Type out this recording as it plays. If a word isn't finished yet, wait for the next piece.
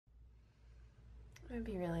It would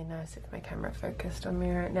be really nice if my camera focused on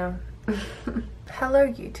me right now. Hello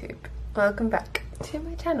YouTube, welcome back to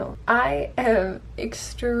my channel. I am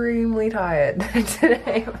extremely tired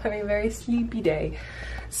today. I'm having a very sleepy day.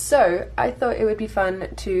 So I thought it would be fun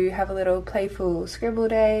to have a little playful scribble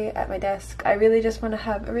day at my desk. I really just want to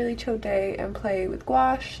have a really chill day and play with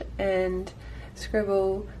gouache and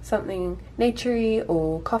scribble something naturey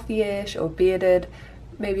or coffee-ish or bearded,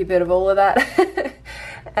 maybe a bit of all of that.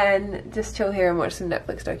 And just chill here and watch some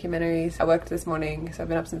Netflix documentaries. I worked this morning, so I've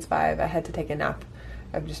been up since 5. I had to take a nap.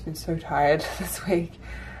 I've just been so tired this week.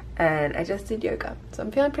 And I just did yoga, so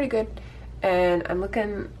I'm feeling pretty good. And I'm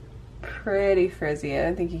looking pretty frizzy. I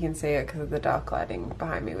don't think you can see it because of the dark lighting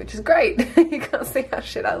behind me, which is great. You can't see how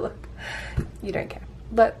shit I look. You don't care.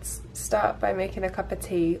 Let's start by making a cup of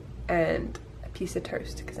tea and a piece of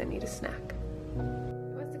toast because I need a snack. Who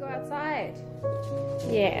wants to go outside?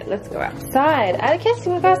 Yeah, let's go outside. Elliott,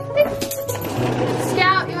 you wanna go outside?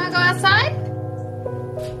 Scout, you wanna go outside?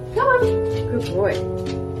 Come on. Good boy.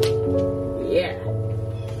 Yeah.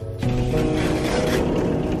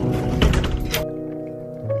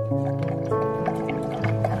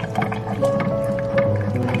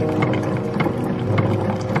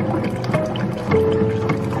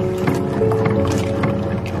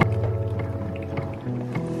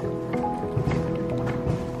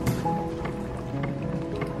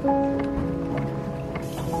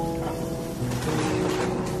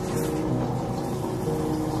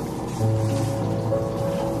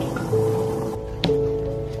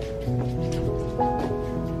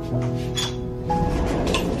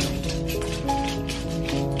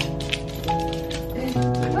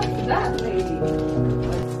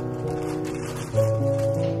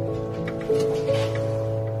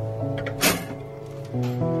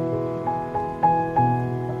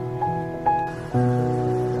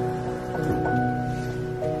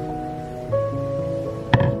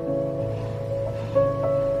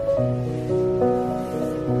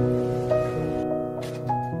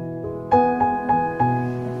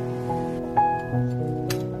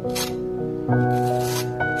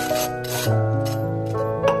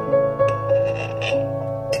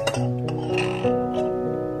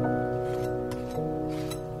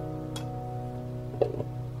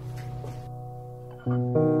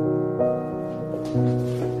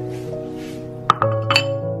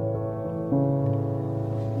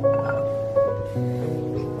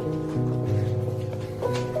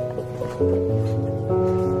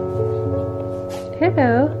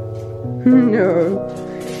 Hello.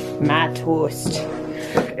 No. My toast.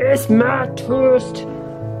 It's my toast.